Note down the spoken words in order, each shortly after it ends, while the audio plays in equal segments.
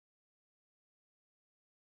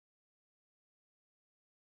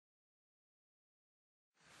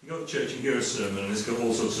You go to church, you hear a sermon, and it's got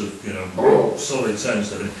all sorts of, you know, solid sound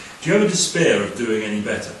stuff in it. Do you ever despair of doing any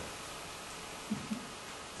better?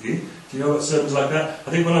 Do you? Do you know what sermons like that? I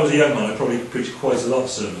think when I was a young man, I probably preached quite a lot of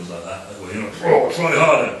sermons like that. Where, you know, try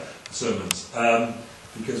harder sermons.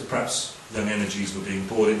 Because perhaps young energies were being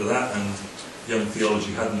poured into that, and young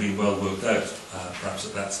theology hadn't been well worked out, perhaps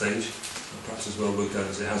at that stage, or perhaps as well worked out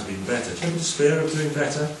as it has been better. Do you ever despair of doing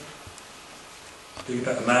better? Being a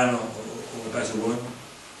better man or a better woman?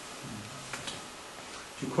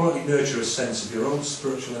 Do you quietly nurture a sense of your own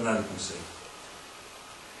spiritual inadequacy?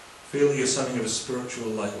 Feel that you're something of a spiritual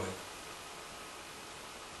lightweight?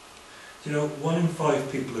 Do you know, 1 in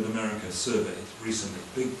 5 people in America surveyed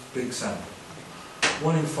recently, big sample,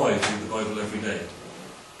 1 in 5 read the Bible every day.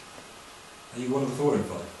 Are you one of the 4 in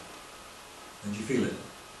 5? And do you feel it?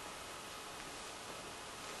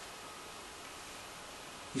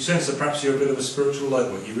 You sense that perhaps you're a bit of a spiritual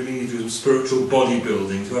lightweight. You really need to do some spiritual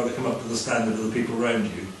bodybuilding to ever come up to the standard of the people around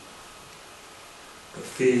you. But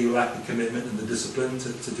fear you lack the commitment and the discipline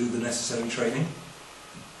to do the necessary training.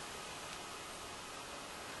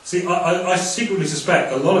 See, I secretly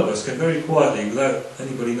suspect a lot of us can very quietly, without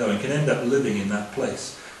anybody knowing, can end up living in that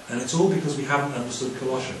place. And it's all because we haven't understood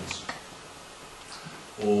Colossians.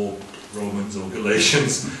 Or Romans or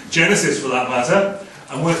Galatians, Genesis for that matter,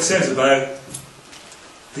 and what it says about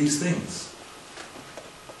these things.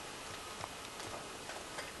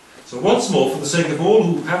 So once more, for the sake of all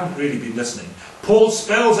who haven't really been listening, Paul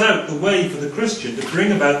spells out the way for the Christian to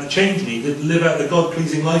bring about the change needed to live out the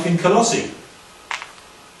God-pleasing life in Colossae.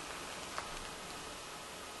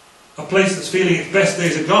 A place that's feeling its best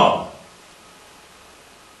days are gone,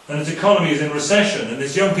 and its economy is in recession, and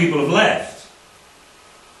its young people have left.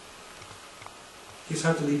 Here's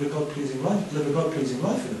how to live a God-pleasing life in a place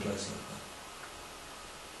like that.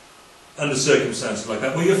 Under circumstances like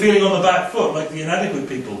that, where you're feeling on the back foot, like the inadequate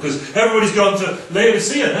people, because everybody's gone to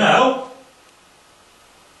Laodicea now,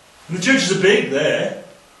 and the churches are big there,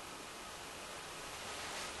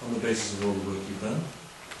 on the basis of all the work you've done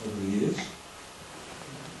over the years.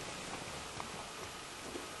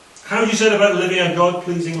 How do you set about living a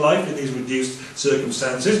God-pleasing life in these reduced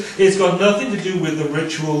circumstances? It's got nothing to do with the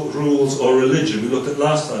ritual, rules, or religion we looked at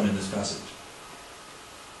last time in this passage.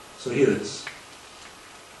 So hear this.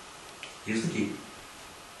 Here's the key.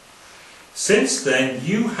 Since then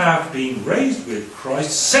you have been raised with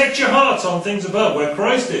Christ, set your hearts on things above, where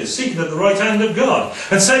Christ is, seated at the right hand of God,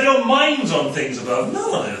 and set your minds on things above,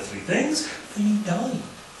 not on earthly things, for you died.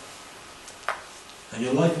 And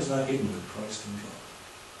your life is now hidden with Christ in God.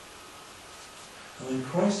 And when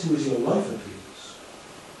Christ, who is your life, appears,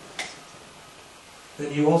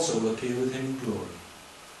 then you also will appear with him in glory.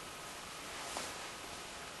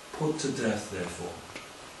 Put to death, therefore,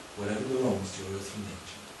 whatever belongs to your earthly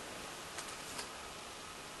nature.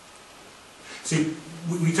 See,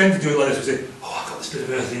 we tend to do it like this. We say, oh, I've got this bit of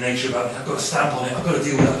earthly nature about me, I've got to stamp on it, I've got to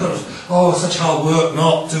deal with it, I've got to, oh, such hard work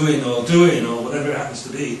not doing, or whatever it happens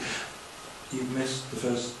to be. You've missed the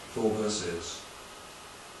first 4 verses,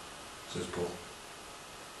 says Paul.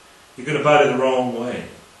 You're going to bat it the wrong way,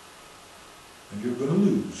 and you're going to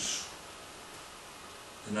lose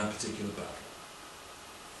in that particular battle.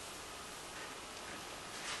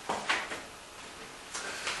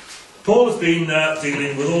 Paul has been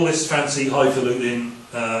dealing with all this fancy, highfalutin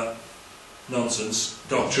nonsense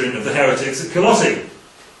doctrine of the heretics at Colossae.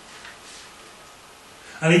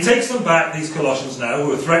 And he takes them back, these Colossians now,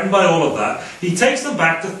 who are threatened by all of that, he takes them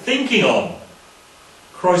back to thinking on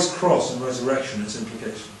Christ's cross and resurrection and its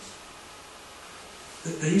implications.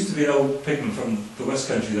 There used to be an old pigman from the West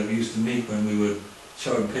Country that we used to meet when we were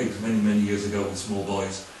showing pigs many, many years ago with small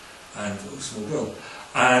boys and a small girl.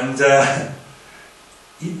 And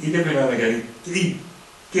he'd every now and again, he'd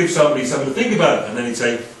give somebody something to think about, and then he'd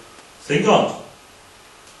say, think on.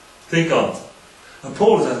 Think on. And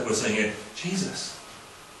Paul is, as it were, saying here, Jesus,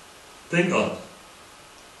 think on.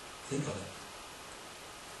 Think on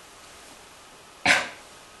it.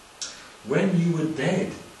 When you were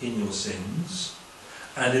dead in your sins,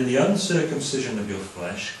 and in the uncircumcision of your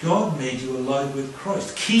flesh, God made you alive with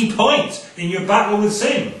Christ. Key point in your battle with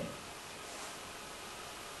sin.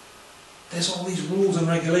 There's all these rules and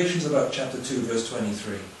regulations about chapter 2, verse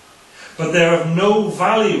 23. But they're of no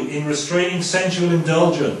value in restraining sensual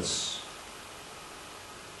indulgence.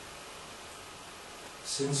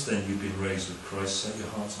 Since then you've been raised with Christ, set your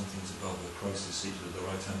hearts on things above, where Christ is seated at the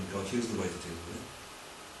right hand of God. Here's the way to deal with it.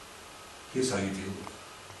 Here's how you deal with it.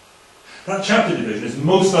 That chapter division is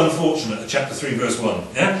most unfortunate at chapter 3 verse 1.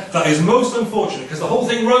 Yeah? That is most unfortunate because the whole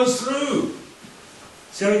thing runs through.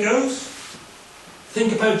 See how it goes?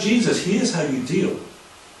 Think about Jesus. Here's how you deal.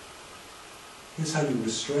 Here's how you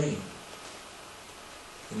restrain.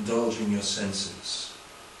 Indulging your senses.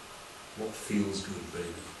 What feels good, baby?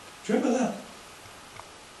 Do you remember that?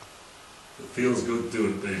 If it feels good, do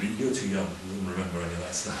it, baby. You're too young, you wouldn't remember any of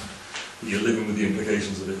that stuff. But you're living with the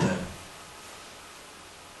implications of it now.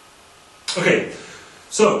 Okay,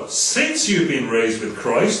 so, since you've been raised with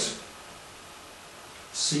Christ,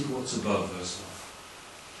 seek what's above, verse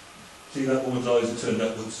 5. See that woman's eyes are turned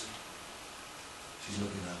upwards? She's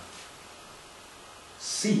looking up.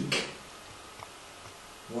 Seek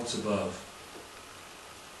what's above.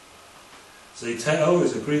 Zeteo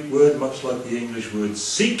is a Greek word much like the English word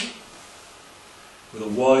seek, with a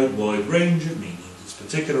wide range of meanings. Its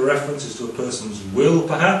particular reference is to a person's will,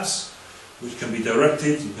 perhaps, which can be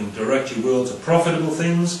directed. You can direct your will to profitable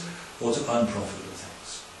things or to unprofitable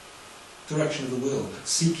things. Direction of the will,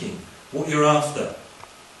 seeking, what you're after.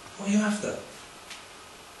 What are you after?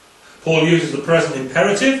 Paul uses the present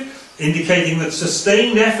imperative, indicating that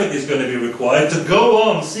sustained effort is going to be required to go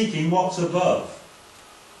on seeking what's above.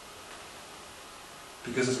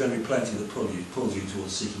 Because there's going to be plenty that pulls you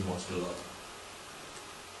towards seeking what's below.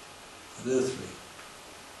 And earthly.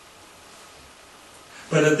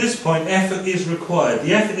 But at this point, effort is required.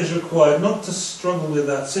 The effort is required not to struggle with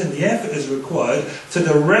that sin. The effort is required to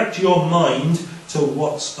direct your mind to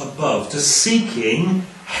what's above, to seeking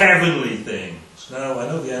heavenly things. Now, I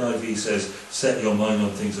know the NIV says, set your mind on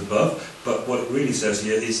things above, but what it really says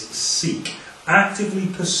here is seek. Actively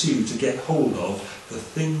pursue to get hold of the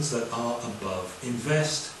things that are above.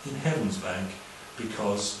 Invest in heaven's bank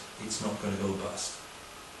because it's not going to go bust.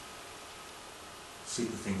 Seek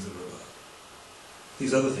the things that are above.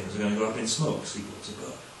 These other things are going to go up in smoke. Seek what's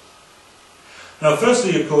above. Now,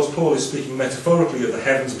 firstly, of course, Paul is speaking metaphorically of the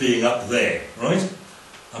heavens being up there, right?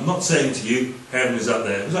 I'm not saying to you, heaven is up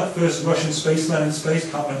there. Was that first Russian spaceman in space?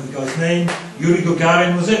 Can't remember the guy's name. Yuri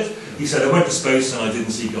Gagarin, was it? He said, I went to space and I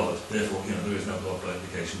didn't see God. Therefore, there is no God by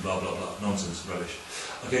implication, blah, blah, blah. Nonsense, rubbish.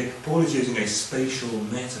 Okay, Paul is using a spatial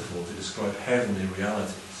metaphor to describe heavenly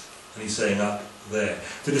realities. And he's saying up there.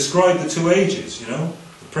 To describe the two ages, the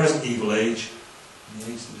present evil age and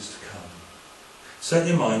the age that is to come. Set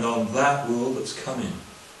your mind on that world that's coming.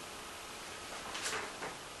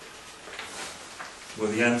 Where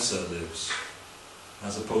the answer lives,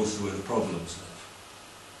 as opposed to where the problems live.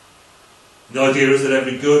 The idea is that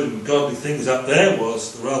every good and godly thing is up there,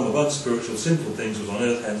 whilst the realm of unspiritual, sinful things was on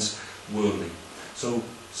earth, hence worldly. So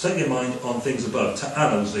set your mind on things above,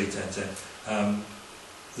 ta'ano zetete,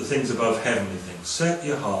 the things above heavenly things. Set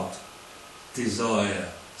your heart, desire,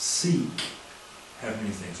 seek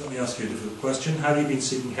heavenly things. Let me ask you a difficult question. Have you been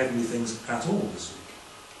seeking heavenly things at all this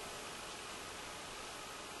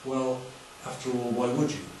week? Well, after all, why would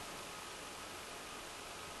you?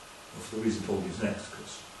 Well, for the reason Paul gives next, of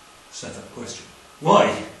course. Set up question.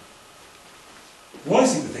 Why? Why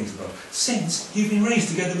seek the things above? Since you've been raised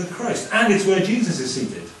together with Christ, and it's where Jesus is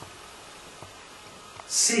seated.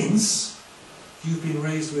 Since you've been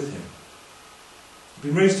raised with him.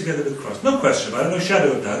 You've been raised together with Christ. No question about it, no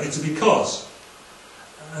shadow of doubt. It's a because.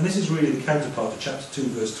 And this is really the counterpart to chapter 2,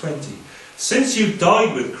 verse 20. Since you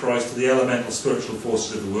died with Christ to the elemental spiritual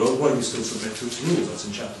forces of the world, why do you still submit to its rules? That's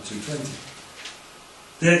in chapter 2:20.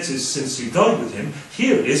 There it is, since you died with him.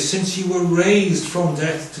 Here it is, since you were raised from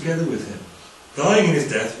death together with him. Dying in his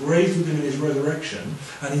death, raised with him in his resurrection,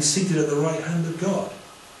 and he's seated at the right hand of God.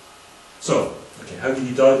 So, okay, how did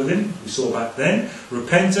you die with him? We saw back then.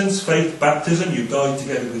 Repentance, faith, baptism, you died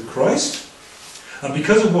together with Christ. And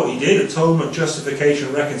because of what he did, atonement,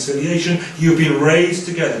 justification, reconciliation, you've been raised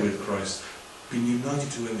together with Christ. Been united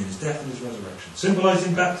to him in his death and his resurrection. Symbolised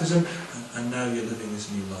in baptism, and now you're living this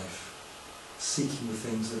new life. Seeking the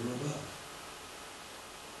things that are above.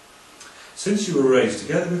 Since you were raised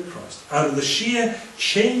together with Christ, out of the sheer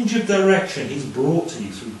change of direction he's brought to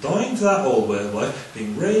you, through dying to that old way of life,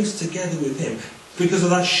 being raised together with him, because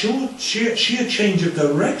of that sheer change of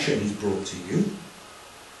direction he's brought to you,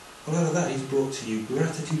 well, out of that he's brought to you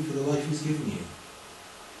gratitude for the life he's given you.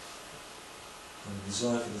 And a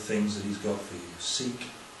desire for the things that he's got for you. Seek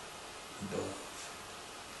above.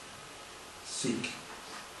 Seek.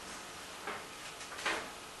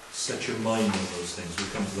 Set your mind on those things. We'll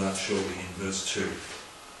come to that shortly in verse 2.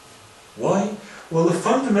 Why? Well, the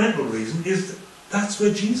fundamental reason is that that's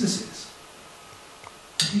where Jesus is.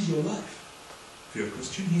 He's your life. If you're a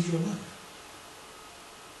Christian, he's your life.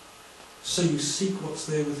 So you seek what's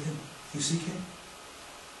there with him. You seek him.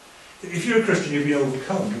 If you're a Christian, you'll be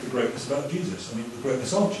overcome with the greatness about Jesus. I mean, the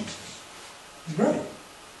greatness of Jesus. He's great.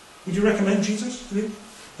 Would you recommend Jesus to him?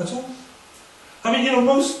 That's all. I mean,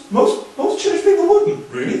 most church people wouldn't,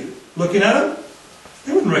 really. Looking at him,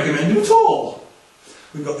 they wouldn't recommend him at all.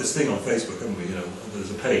 We've got this thing on Facebook, haven't we? You know,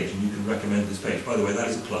 there's a page and you can recommend this page. By the way, that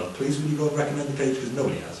is a plug. Please will you go and recommend the page, because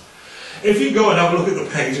nobody has. If you go and have a look at the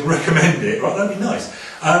page and recommend it, right, that'd be nice.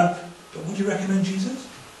 But would you recommend Jesus?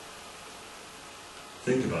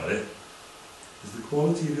 Think about it. Is the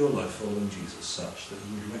quality of your life following Jesus such that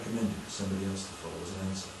you would recommend it to somebody else to follow as an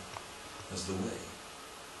answer, as the way?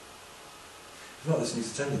 If not, this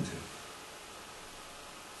needs attending to.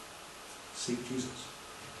 Seek Jesus.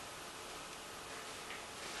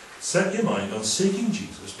 Set your mind on seeking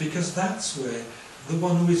Jesus, because that's where the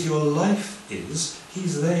one who is your life is.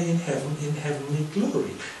 He's there in heaven, in heavenly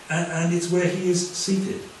glory. And it's where he is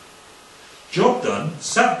seated. Job done,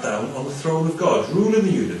 sat down on the throne of God, ruling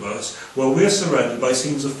the universe, while we're surrounded by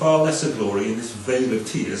scenes of far lesser glory in this veil of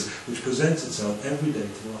tears, which presents itself every day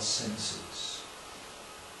to our senses.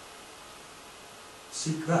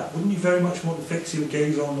 Seek that. Wouldn't you very much want to fix your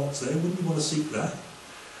gaze on what's there? Wouldn't you want to seek that?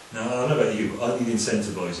 Now, I don't know about you, I need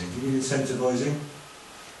incentivising. Do you need incentivising?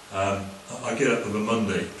 I get up of a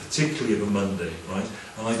Monday, particularly of a Monday, right?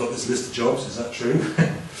 And I've got this list of jobs, is that true?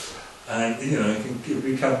 And, you know, it can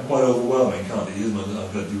become quite overwhelming, can't it?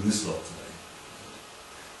 I've got to do this lot today.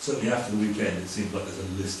 Certainly after the weekend, it seems like there's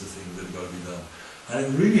a list of things that have got to be done.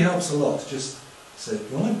 And it really helps a lot to just say,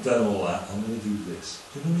 when I've done all that, I'm going to do this.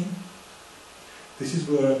 Do you know what I mean? This is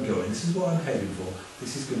where I'm going, this is what I'm heading for,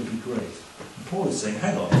 this is going to be great. And Paul is saying,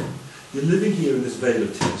 hang on, you're living here in this veil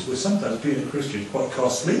of tears, where sometimes being a Christian is quite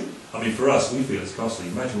costly. I mean, for us, we feel it's costly.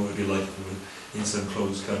 Imagine what it would be like if we were in some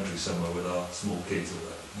closed country somewhere with our small kids or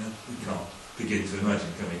whatever. You know? We can't begin to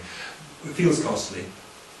imagine, can we? It feels costly.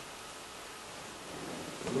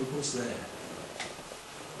 But look what's there.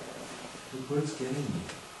 Look where it's getting you.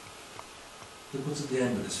 Look what's at the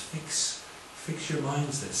end of this. Fix your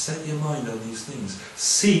minds there. Set your mind on these things.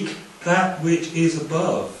 Seek that which is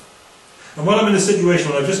above. And when I'm in a situation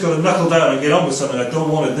where I've just got to knuckle down and get on with something I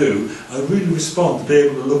don't want to do, I really respond to be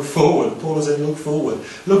able to look forward. Paul is saying, look forward.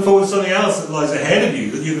 Look forward to something else that lies ahead of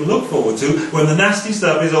you that you can look forward to when the nasty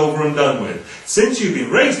stuff is over and done with. Since you've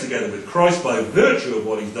been raised together with Christ by virtue of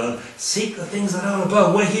what he's done, seek the things that are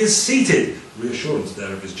above, where he is seated. Reassurance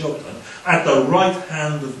there of his job done. At the right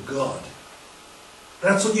hand of God.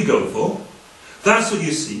 That's what you go for. That's what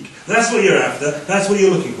you seek. That's what you're after. That's what you're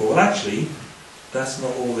looking for. Well, actually, that's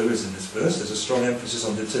not all there is in this verse. There's a strong emphasis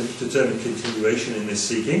on determined continuation in this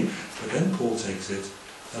seeking. But then Paul takes it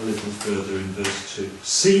a little further in verse 2.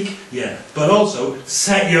 Seek, yeah, but also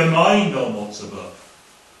set your mind on what's above.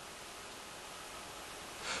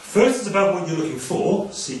 First, it's about what you're looking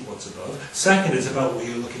for. Seek what's above. Second, it's about what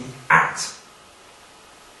you're looking at.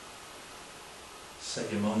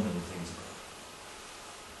 Set your mind on the things above.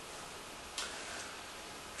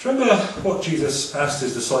 Do you remember what Jesus asked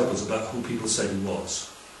his disciples about who people said he was?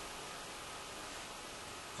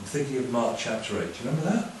 I'm thinking of Mark chapter 8. Do you remember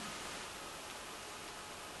that?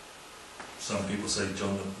 Some people say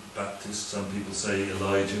John the Baptist, some people say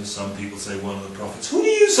Elijah, some people say one of the prophets. Who do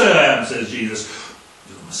you say I am, says Jesus.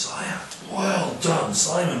 You're the Messiah. Well done,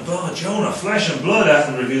 Simon Bar-Jonah. Flesh and blood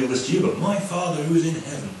hasn't revealed this to you, but my Father who is in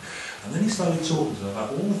heaven. And then he started talking to them about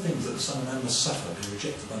all the things that the Son of Man must suffer, be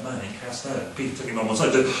rejected by man and cast out. Peter took him on one side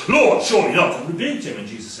and said, Lord, surely not, and rebuked him. And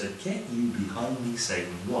Jesus said, get you behind me,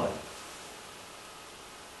 Satan. Why?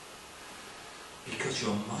 Because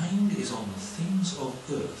your mind is on the things of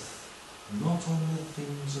earth, not on the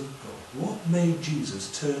things of God. What made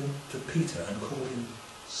Jesus turn to Peter and call him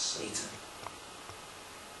Satan?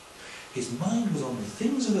 His mind was on the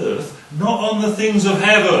things of earth, not on the things of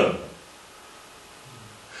heaven.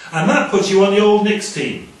 And that puts you on the old Knicks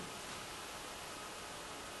team.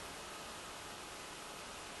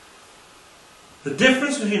 The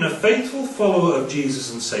difference between a faithful follower of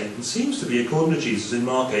Jesus and Satan seems to be, according to Jesus in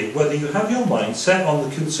Mark 8, whether you have your mind set on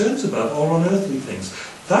the concerns above or on earthly things.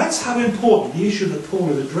 That's how important the issue that Paul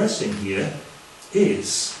is addressing here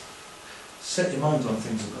is. Set your minds on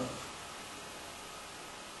things above.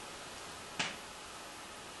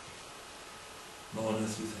 Not on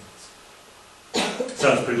earthly things.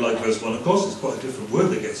 Sounds pretty like verse 1, of course. It's quite a different word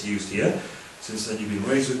that gets used here. Since then you've been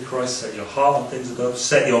raised with Christ, set your heart on things above,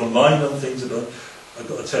 set your mind on things above. I've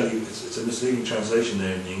got to tell you, it's a misleading translation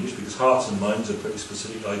there in the English, because hearts and minds are pretty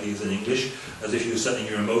specific ideas in English, as if you're setting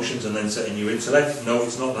your emotions and then setting your intellect. No,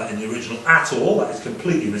 it's not that in the original at all. That is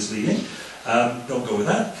completely misleading. Don't go with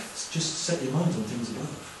that. Just set your minds on things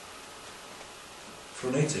above.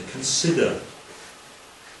 Phronete, consider.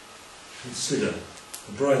 Consider.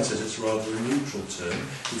 And Brian says it's rather a neutral term.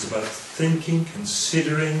 It's about thinking,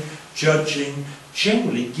 considering, judging,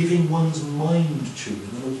 generally giving one's mind to in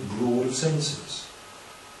the most broad of senses.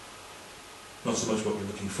 Not so much what you're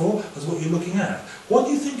looking for as what you're looking at. What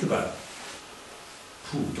do you think about?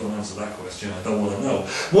 Don't answer that question, I don't want to know.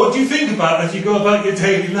 What do you think about as you go about your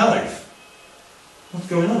daily life? What's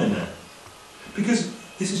going on in there? Because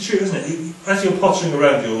this is true, isn't it? As you're pottering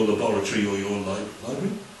around your laboratory or your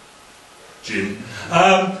library, gym,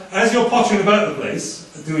 as you're pottering about the place,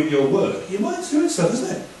 doing your work, your mind's doing stuff,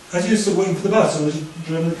 isn't it? As you're still waiting for the bus, or as you're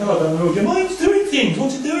driving the car down the road, your mind's doing things.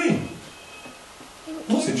 What's it doing?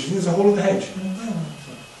 What's interesting, there's a hole in the hedge.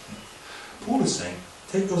 Paul is saying,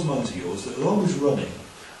 take those minds of yours that are always running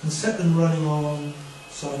and set them running on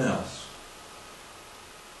someone else.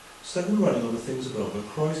 Set them running on the things above, where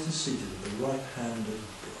Christ is seated at the right hand of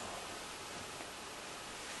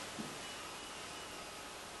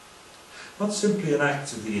God. Not simply an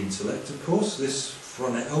act of the intellect, of course, this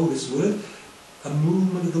phroneo, this word, a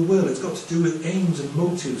movement of the will. It's got to do with aims and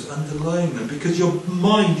motives underlying them, because your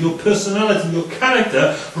mind, your personality, your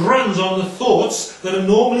character runs on the thoughts that are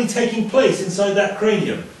normally taking place inside that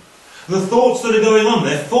cranium. The thoughts that are going on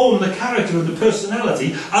there form the character and the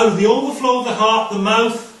personality. Out of the overflow of the heart, the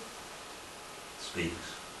mouth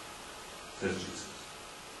speaks, says Jesus.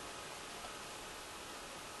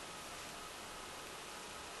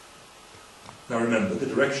 Now remember, the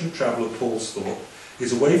direction of travel of Paul's thought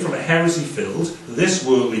is away from a heresy-filled, this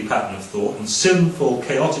worldly pattern of thought and sinful,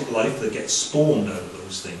 chaotic life that gets spawned out of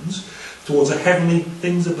those things, towards a heavenly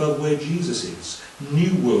things above where Jesus is,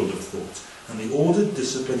 new world of thought, and the ordered,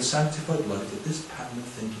 disciplined, sanctified life that this pattern of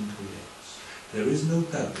thinking creates. There is no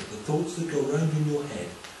doubt that the thoughts that go round in your head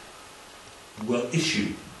will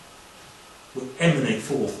emanate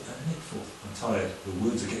forth. I'm tired, the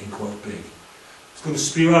words are getting quite big. It's going to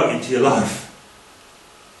spew out into your life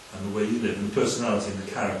and the way you live, and the personality and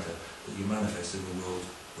the character that you manifest in the world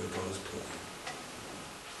where God has put you.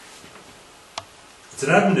 It's an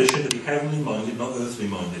admonition to be heavenly minded, not earthly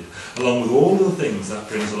minded, along with all the things that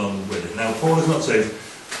brings along with it. Now, Paul is not saying,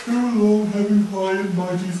 "Oh Lord, having high and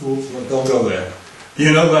mighty thoughts." Well, don't go there.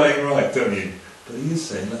 You know that ain't right, don't you? But he is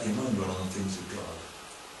saying, let your mind run on the things of God,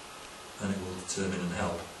 and it will determine and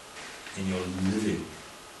help in your living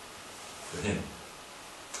for Him.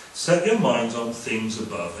 Set your minds on things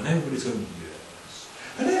above, and everybody's going, yes.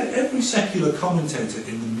 And every secular commentator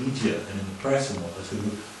in the media and in the press and what they're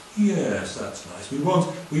going, yes, that's nice. We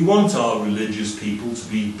want our religious people to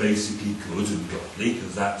be basically good and godly,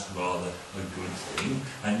 because that's rather a good thing.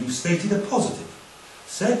 And you stated a positive.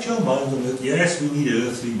 Set your mind on that. Yes, we need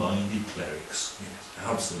earthly-minded clerics. Yes,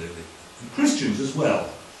 absolutely. And Christians as well,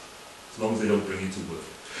 as long as they don't bring it to work.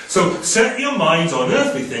 So set your minds on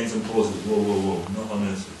earthly things, and Paul says, whoa, whoa, whoa, not on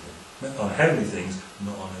earthly things. On heavenly things,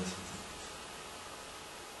 not on earthly things.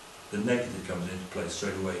 The negative comes into play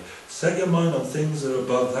straight away. Set your mind on things that are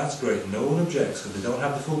above, that's great. No one objects, because they don't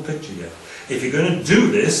have the full picture yet. If you're going to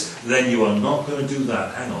do this, then you are not going to do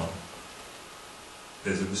that. Hang on.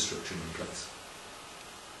 There's a restriction in place.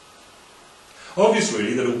 Obvious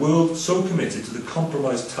really that a world so committed to the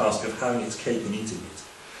compromised task of having its cake and eating it,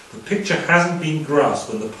 the picture hasn't been grasped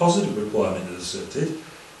when the positive requirement is asserted,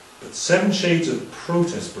 but 7 shades of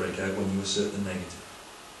protest break out when you assert the negative.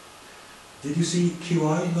 Did you see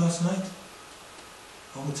QI last night?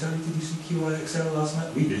 On the telly, did you see QIXL last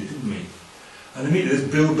night? We did, didn't we? And immediately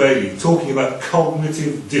there's Bill Bailey talking about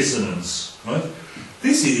cognitive dissonance, right?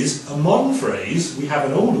 This is a modern phrase, we have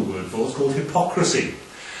an older word for it, it's called hypocrisy.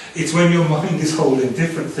 It's when your mind is holding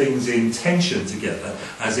different things in tension together,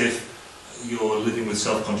 as if you're living with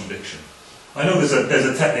self-contradiction. I know there's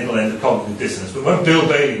a technical end of cognitive dissonance, but when Bill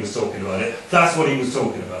Bailey was talking about it, that's what he was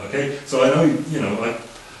talking about, okay? So I know, you know,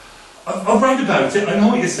 I'll write about it, I know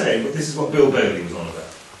what you're saying, but this is what Bill Bailey was on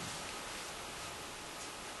about.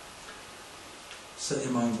 Set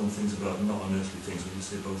your minds on things above, not on earthly things, when you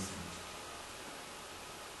say both things.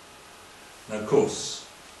 Now, of course,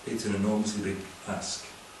 it's an enormously big ask.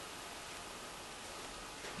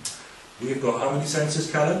 We've got how many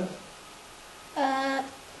senses, Callum?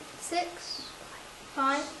 6,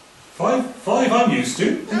 5. 5 I'm used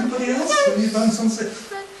to. Anybody else? Have you done some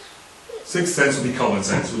 6? 6th sense would be common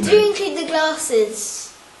sense, wouldn't it? Do you include the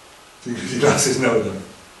glasses? Do you include the glasses? No, then.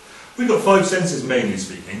 We've got 5 senses, mainly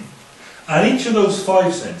speaking. And each of those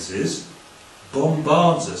 5 senses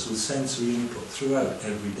bombards us with sensory input throughout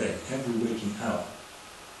every day, every waking hour.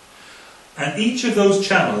 And each of those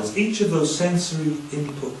channels, each of those sensory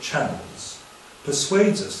input channels,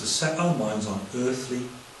 persuades us to set our minds on earthly,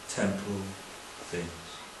 temporal things.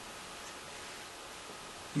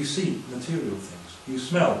 You see material things, you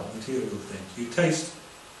smell material things, you taste.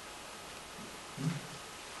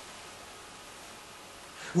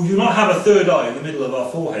 We do not have a third eye in the middle of our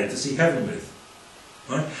forehead to see heaven with.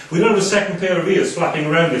 Right? We don't have a second pair of ears flapping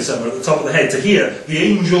around here somewhere at the top of the head to hear the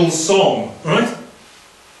angel's song. Right?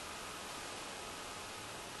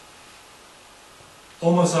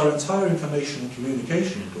 Almost our entire information and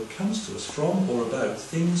communication input comes to us from or about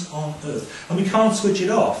things on earth. And we can't switch it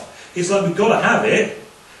off. It's like we've got to have it,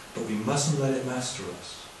 but we mustn't let it master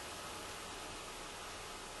us.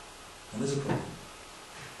 And there's a problem.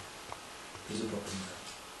 There's a problem there.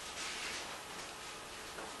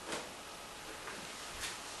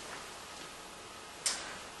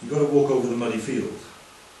 You've got to walk over the muddy field.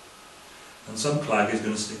 And some clag is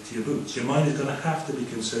going to stick to your boots. Your mind is going to have to be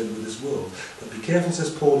concerned with this world. But be careful, says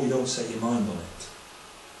Paul, you don't set your mind on it.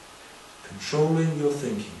 Controlling your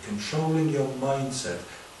thinking, controlling your mindset,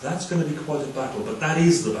 that's going to be quite a battle, but that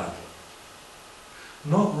is the battle.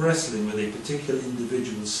 Not wrestling with a particular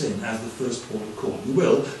individual sin as the first port of call. You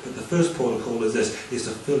will, but the first port of call is this, is to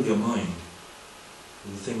fill your mind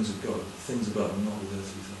with the things of God, the things above, and not with earthly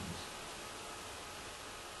things.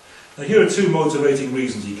 Now here are two motivating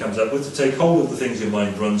reasons he comes up with to take hold of the things your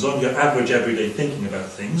mind runs on, your average everyday thinking about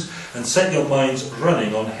things, and set your minds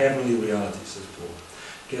running on heavenly realities, says Paul.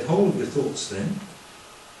 Get hold of your thoughts then,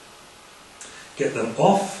 get them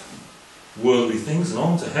off worldly things and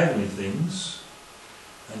onto heavenly things,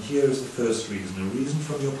 and here is the first reason, a reason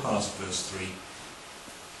from your past, verse 3,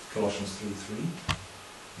 Colossians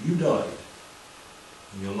 3:3. You died,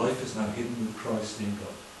 and your life is now hidden with Christ in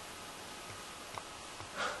God.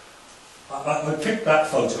 I picked that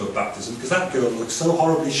photo of baptism because that girl looks so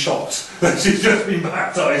horribly shocked that she's just been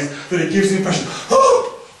baptised that it gives the impression,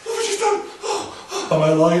 oh, what have you done? Oh, am I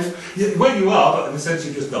alive? Yeah, well, you are, but in a sense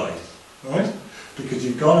you've just died, right? Because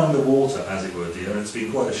you've gone underwater, as it were, dear, and it's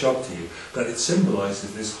been quite a shock to you. But it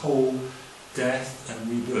symbolises this whole death and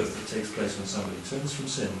rebirth that takes place when somebody turns from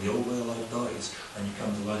sin, the old way of life dies, and you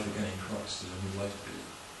come to life again in Christ. There's a new life to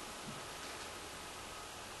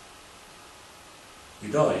begin.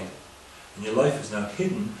 You died. And your life is now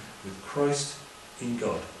hidden with Christ in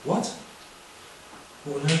God. What?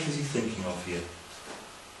 What on earth is he thinking of here?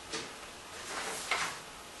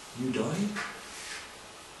 You died?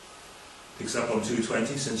 Picks up on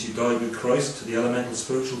 2:20, since you died with Christ to the elemental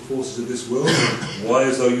spiritual forces of this world, why,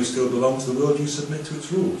 as though you still belong to the world, you submit to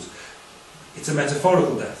its rules? It's a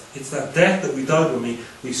metaphorical death. It's that death that we died when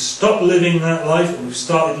we stopped living that life and we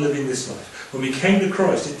started living this life. When we came to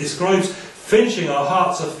Christ, it describes finishing our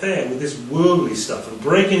heart's affair with this worldly stuff and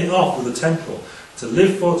breaking it off with the temporal to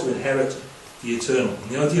live for, to inherit the eternal. And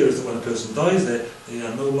the idea is that when a person dies there, they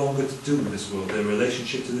are no longer to do with this world. Their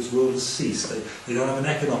relationship to this world has ceased. They don't have an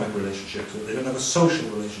economic relationship to it. They don't have a social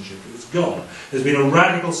relationship to it. It's gone. There's been a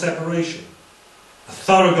radical separation. A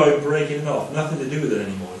thoroughgoing breaking it off. Nothing to do with it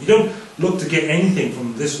anymore. You don't look to get anything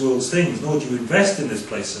from this world's things, nor do you invest in this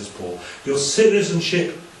place, says Paul. Your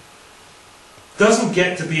citizenship doesn't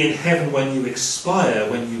get to be in heaven when you expire,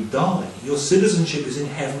 when you die. Your citizenship is in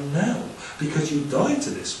heaven now, because you died to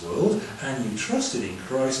this world and you trusted in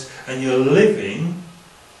Christ and you're living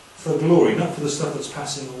for glory, not for the stuff that's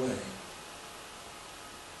passing away.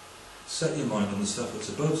 Set your mind on the stuff that's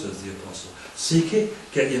above, says the apostle. Seek it,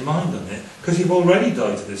 get your mind on it, because you've already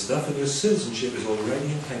died to this stuff and your citizenship is already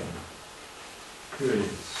in heaven. Here it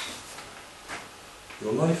is.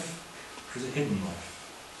 Your life is a hidden life.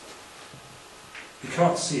 You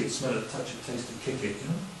can't see it, smell it, touch it, taste it, kick it, you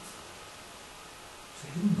know? It's a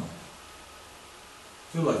hidden life.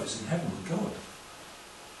 Your life is in heaven with God.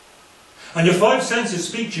 And your five senses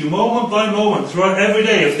speak to you moment by moment throughout every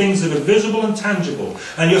day of things that are visible and tangible.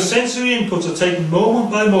 And your sensory inputs are taken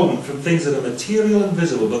moment by moment from things that are material and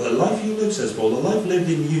visible. But the life you live, says Paul, the life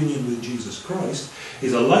lived in union with Jesus Christ,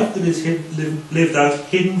 is a life that is lived out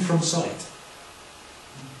hidden from sight.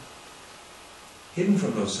 Hidden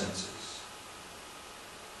from those senses.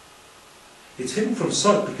 It's hidden from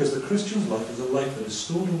sight because the Christian's life is a life that is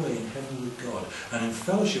stored away in heaven with God and in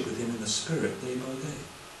fellowship with him in the Spirit day by day.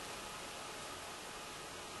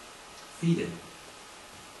 Feed it.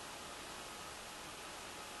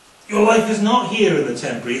 Your life is not here in the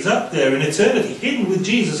temporary, it's up there in eternity, hidden with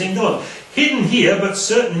Jesus in God. Hidden here, but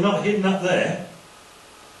certainly not hidden up there.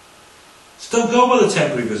 So don't go by the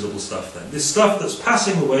temporary visible stuff then. This stuff that's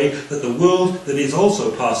passing away, that the world that is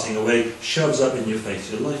also passing away shoves up in your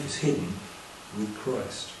face. Your life is hidden with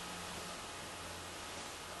Christ.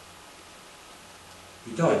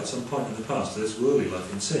 You died at some point in the past to this worldly life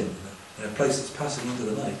in sin, in a place that's passing into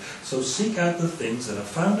the night. So seek out the things that are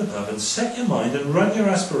found above and set your mind and run your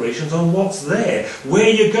aspirations on what's there, where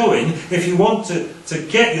you're going, if you want to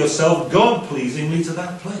get yourself God-pleasingly to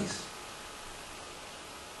that place.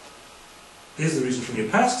 Here's the reason from your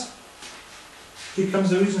past. Here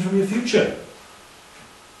comes the reason from your future.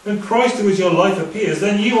 When Christ, who is your life, appears,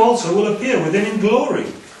 then you also will appear with him in glory.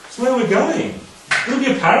 That's where we're going. It will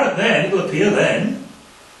be apparent then, it will appear then.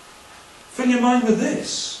 Fill your mind with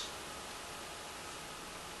this.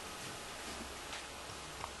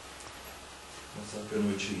 going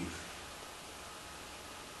to achieve.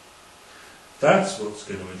 That's what's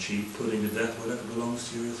going to achieve putting to death whatever belongs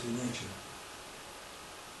to your earthly nature.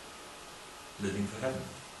 Living for heaven.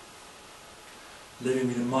 Living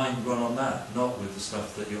with your mind run on that, not with the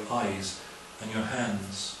stuff that your eyes and your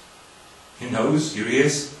hands, your nose, your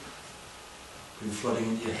ears, been flooding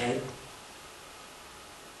into your head.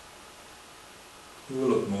 We will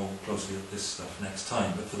look more closely at this stuff next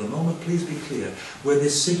time, but for the moment please be clear, where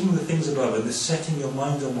this seeking the things above and this setting your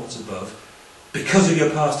mind on what's above, because of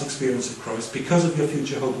your past experience of Christ, because of your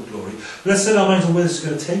future hope of glory, let's set our minds on where this is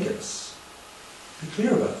going to take us. Be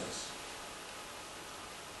clear about this.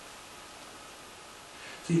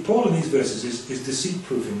 See, Paul in these verses is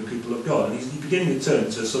deceit-proofing the people of God, and he's beginning to turn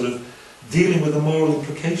to sort of dealing with the moral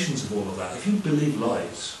implications of all of that. If you believe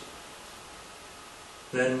lies,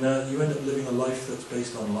 then you end up living a life that's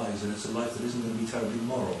based on lies, and it's a life that isn't going to be terribly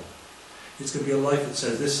moral. It's going to be a life that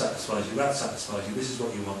says this satisfies you, that satisfies you, this is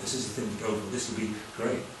what you want, this is the thing to go for, this will be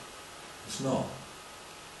great. It's not.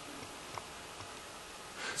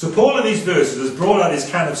 So Paul in these verses has brought out his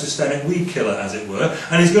kind of systemic weed killer, as it were,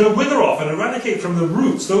 and he's going to wither off and eradicate from the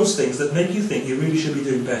roots those things that make you think you really should be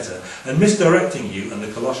doing better, and misdirecting you and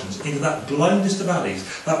the Colossians into that blindest of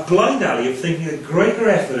alleys, that blind alley of thinking a greater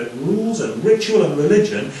effort at rules and ritual and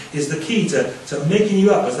religion is the key to making you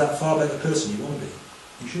up as that far better person you want to be.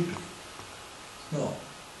 You should be. It's not.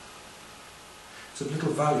 It's of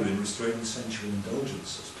little value in restraining sensual indulgence,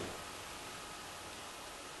 says Paul.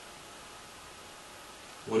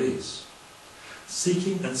 What is?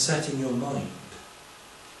 Seeking and setting your mind.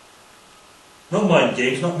 Not mind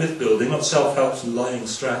games, not myth building, not self-help lying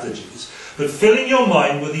strategies, but filling your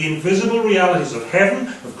mind with the invisible realities of heaven,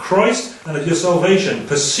 of Christ, and of your salvation.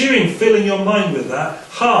 Pursuing filling your mind with that,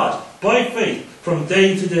 hard, by faith, from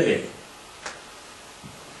day to day.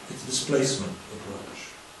 It's a displacement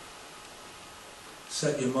approach.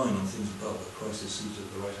 Set your mind on things above, where Christ is seated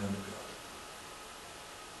at the right hand of God.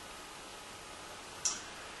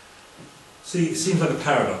 See, it seems like a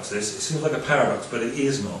paradox, this. It seems like a paradox, but it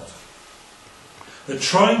is not. That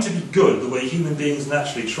trying to be good the way human beings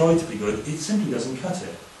naturally try to be good, it simply doesn't cut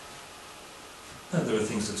it. Now, there are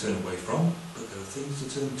things to turn away from, but there are things to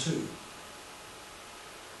turn to.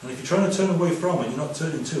 And if you're trying to turn away from and you're not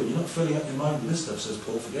turning to, and you're not filling up your mind with this stuff, says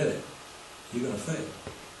Paul, forget it. You're going to fail.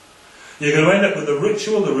 You're going to end up with the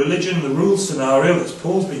ritual, the religion, the rules scenario that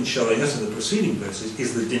Paul's been showing us in the preceding verses,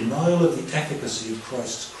 is the denial of the efficacy of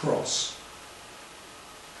Christ's cross.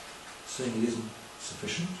 Saying it isn't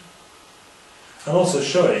sufficient, and also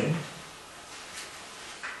showing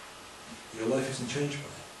your life isn't changed by it.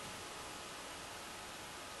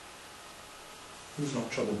 Who's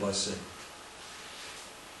not troubled by sin?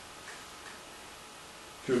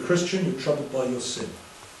 If you're a Christian, you're troubled by your sin,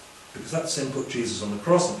 because that sin put Jesus on the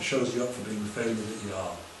cross and it shows you up for being the failure that you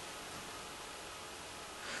are.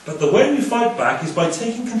 But the way we fight back is by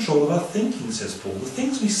taking control of our thinking, says Paul. The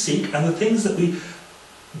things we seek and the things that we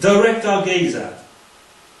direct our gaze at.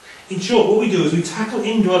 In short, what we do is we tackle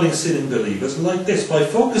indwelling sin in believers like this, by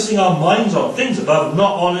focusing our minds on things above,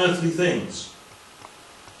 not on earthly things.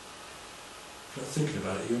 If you're not thinking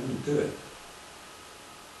about it, you're going to do it.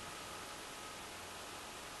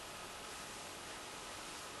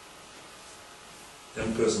 A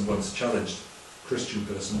young person once challenged, a Christian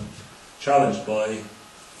person, challenged by a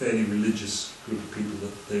fairly religious group of people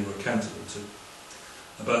that they were accountable to,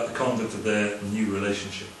 about the conduct of their new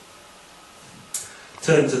relationship.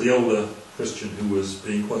 Turned to the older Christian who was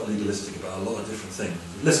being quite legalistic about a lot of different things.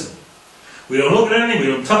 He said, listen, we don't look at anything, we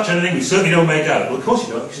don't touch anything, we certainly don't make out. Well, of course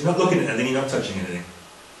you don't, because you're not looking at anything, you're not touching anything.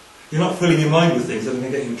 You're not filling your mind with things that are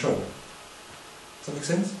going to get you in trouble. Does that make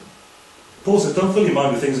sense? Paul says, don't fill your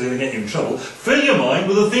mind with things that are going to get you in trouble. Fill your mind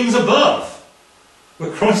with the things above,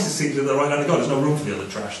 where Christ is seated at the right hand of God. There's no room for the other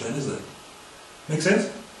trash then, is there? Make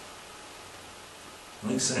sense? It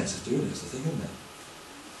makes sense. It's doing it. It's the thing, isn't it?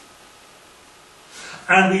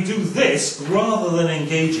 And we do this rather than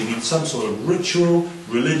engaging in some sort of ritual,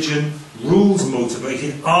 religion,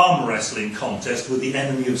 rules-motivated arm wrestling contest with the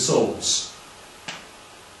enemy of souls.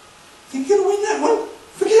 Think you're going to win that one?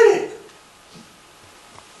 Forget it.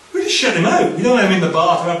 We just shut him out. We don't let him in the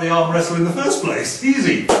bar to have the arm wrestle in the first place.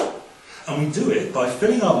 Easy. And we do it by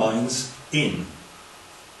filling our minds in,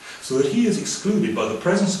 so that he is excluded by the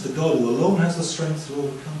presence of the God who alone has the strength to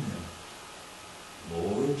overcome him.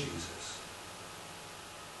 Lord Jesus.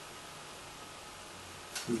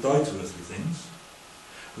 We've died to earthly things.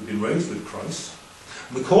 We've been raised with Christ.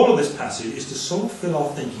 And the call of this passage is to so fill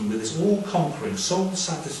our thinking with this all-conquering,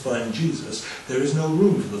 soul-satisfying Jesus, there is no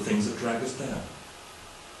room for the things that drag us down.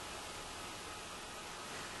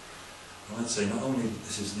 I'd say not only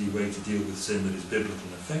this is the way to deal with sin that is biblical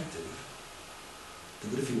and effective,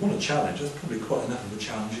 but if you want a challenge, that's probably quite enough of a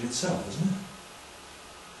challenge in itself, isn't it?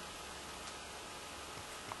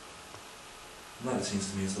 And that, it seems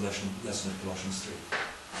to me, is the lesson of Colossians 3.